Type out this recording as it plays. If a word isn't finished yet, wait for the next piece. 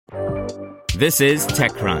This is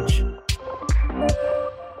TechCrunch.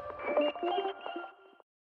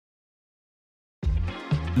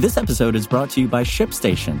 This episode is brought to you by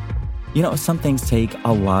ShipStation. You know, some things take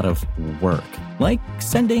a lot of work, like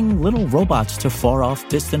sending little robots to far-off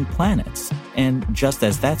distant planets. And just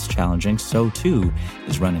as that's challenging, so too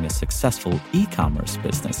is running a successful e-commerce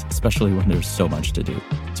business, especially when there's so much to do.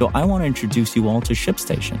 So I want to introduce you all to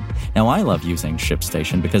ShipStation. Now, I love using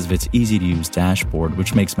ShipStation because of its easy-to-use dashboard,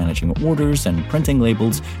 which makes managing orders and printing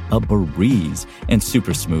labels a breeze and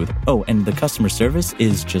super smooth. Oh, and the customer service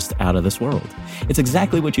is just out of this world. It's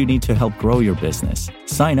exactly what you need to help grow your business.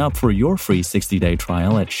 Sign up for your free 60-day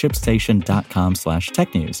trial at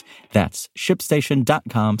shipstation.com/technews. That's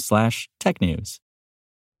shipstation.com/technews.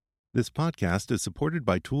 This podcast is supported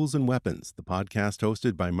by Tools and Weapons, the podcast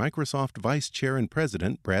hosted by Microsoft Vice Chair and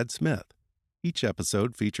President Brad Smith. Each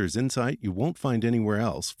episode features insight you won't find anywhere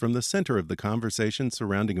else from the center of the conversation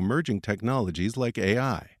surrounding emerging technologies like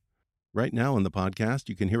AI. Right now in the podcast,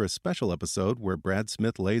 you can hear a special episode where Brad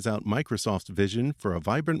Smith lays out Microsoft's vision for a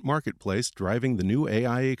vibrant marketplace driving the new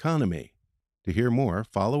AI economy. To hear more,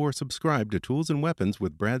 follow or subscribe to Tools and Weapons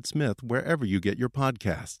with Brad Smith wherever you get your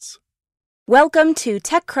podcasts. Welcome to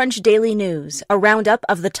TechCrunch Daily News, a roundup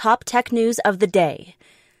of the top tech news of the day.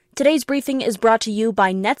 Today's briefing is brought to you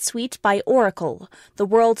by NetSuite by Oracle, the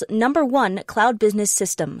world's #1 cloud business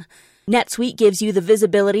system. NetSuite gives you the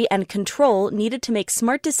visibility and control needed to make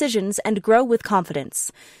smart decisions and grow with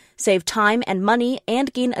confidence. Save time and money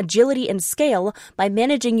and gain agility and scale by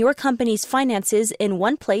managing your company's finances in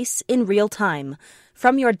one place in real time,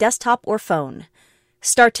 from your desktop or phone.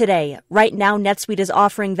 Start today. Right now, NetSuite is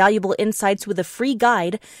offering valuable insights with a free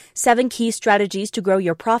guide, 7 key strategies to grow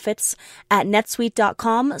your profits, at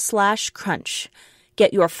netsuite.com/crunch.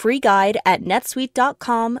 Get your free guide at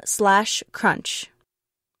netsuite.com/crunch.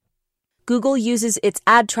 Google uses its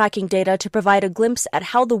ad tracking data to provide a glimpse at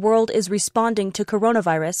how the world is responding to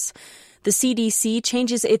coronavirus. The CDC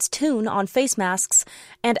changes its tune on face masks,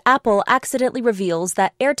 and Apple accidentally reveals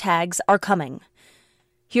that AirTags are coming.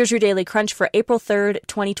 Here's your Daily Crunch for April 3rd,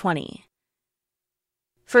 2020.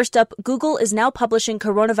 First up, Google is now publishing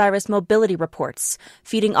coronavirus mobility reports,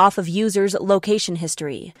 feeding off of users' location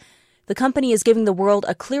history. The company is giving the world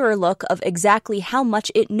a clearer look of exactly how much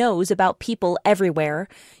it knows about people everywhere,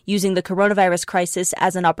 using the coronavirus crisis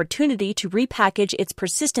as an opportunity to repackage its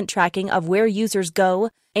persistent tracking of where users go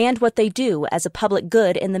and what they do as a public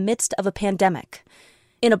good in the midst of a pandemic.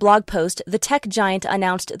 In a blog post, the tech giant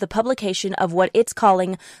announced the publication of what it's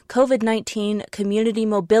calling COVID-19 Community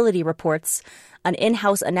Mobility Reports, an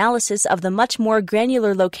in-house analysis of the much more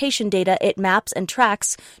granular location data it maps and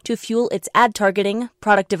tracks to fuel its ad targeting,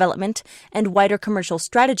 product development, and wider commercial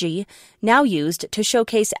strategy, now used to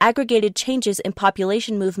showcase aggregated changes in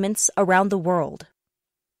population movements around the world.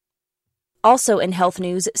 Also in health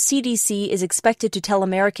news, CDC is expected to tell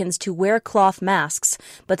Americans to wear cloth masks,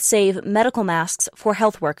 but save medical masks for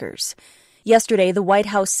health workers. Yesterday, the White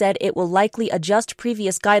House said it will likely adjust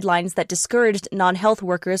previous guidelines that discouraged non-health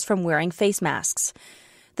workers from wearing face masks.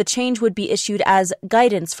 The change would be issued as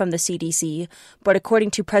guidance from the CDC, but according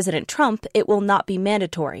to President Trump, it will not be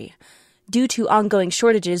mandatory. Due to ongoing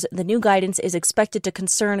shortages, the new guidance is expected to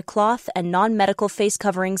concern cloth and non-medical face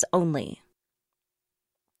coverings only.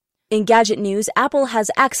 In gadget news, Apple has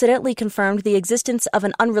accidentally confirmed the existence of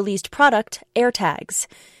an unreleased product, AirTags.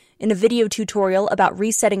 In a video tutorial about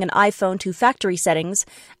resetting an iPhone to factory settings,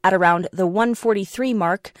 at around the 143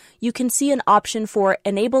 mark, you can see an option for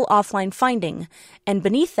Enable Offline Finding, and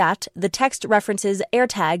beneath that, the text references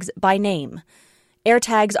AirTags by name.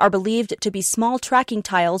 AirTags are believed to be small tracking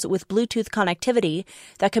tiles with Bluetooth connectivity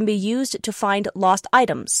that can be used to find lost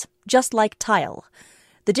items, just like Tile.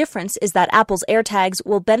 The difference is that Apple's AirTags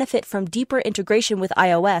will benefit from deeper integration with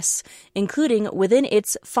iOS, including within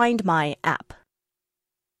its Find My app.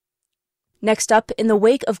 Next up, in the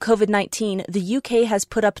wake of COVID-19, the UK has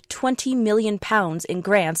put up £20 million in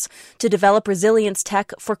grants to develop resilience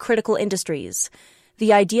tech for critical industries.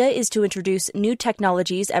 The idea is to introduce new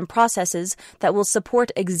technologies and processes that will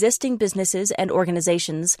support existing businesses and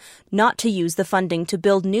organizations, not to use the funding to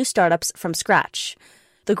build new startups from scratch.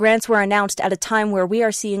 The grants were announced at a time where we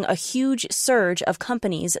are seeing a huge surge of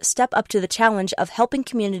companies step up to the challenge of helping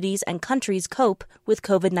communities and countries cope with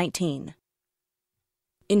COVID-19.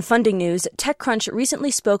 In funding news, TechCrunch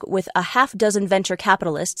recently spoke with a half-dozen venture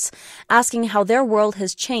capitalists, asking how their world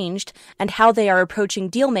has changed and how they are approaching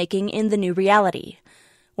deal-making in the new reality.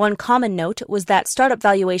 One common note was that startup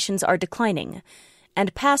valuations are declining,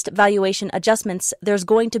 and past valuation adjustments, there's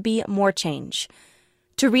going to be more change.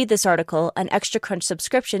 To read this article, an Extra Crunch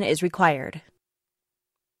subscription is required.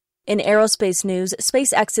 In aerospace news,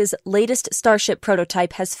 SpaceX's latest Starship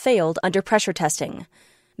prototype has failed under pressure testing.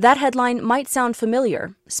 That headline might sound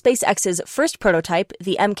familiar. SpaceX's first prototype,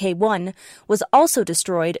 the Mk-1, was also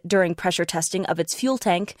destroyed during pressure testing of its fuel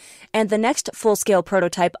tank, and the next full-scale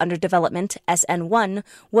prototype under development, SN-1,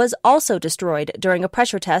 was also destroyed during a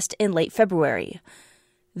pressure test in late February.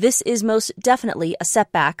 This is most definitely a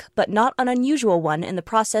setback, but not an unusual one in the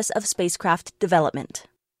process of spacecraft development.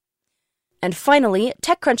 And finally,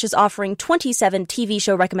 TechCrunch is offering 27 TV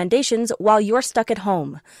show recommendations while you're stuck at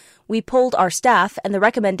home. We polled our staff, and the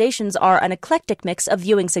recommendations are an eclectic mix of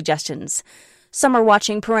viewing suggestions. Some are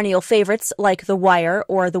watching perennial favorites like The Wire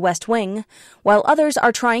or The West Wing, while others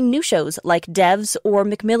are trying new shows like Devs or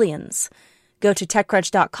McMillions. Go to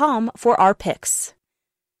TechCrunch.com for our picks.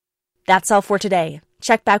 That's all for today.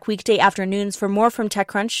 Check back weekday afternoons for more from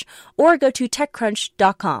TechCrunch, or go to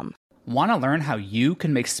TechCrunch.com. Want to learn how you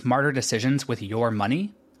can make smarter decisions with your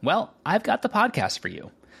money? Well, I've got the podcast for you.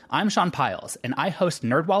 I'm Sean Piles, and I host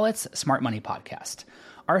NerdWallet's Smart Money Podcast.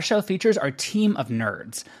 Our show features our team of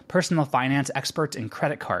nerds, personal finance experts in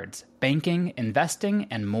credit cards, banking, investing,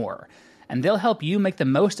 and more. And they'll help you make the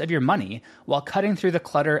most of your money while cutting through the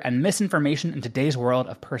clutter and misinformation in today's world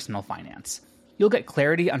of personal finance. You'll get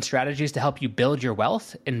clarity on strategies to help you build your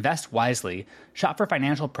wealth, invest wisely, shop for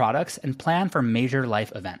financial products, and plan for major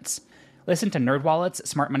life events. Listen to NerdWallet's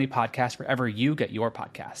Smart Money Podcast wherever you get your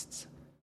podcasts.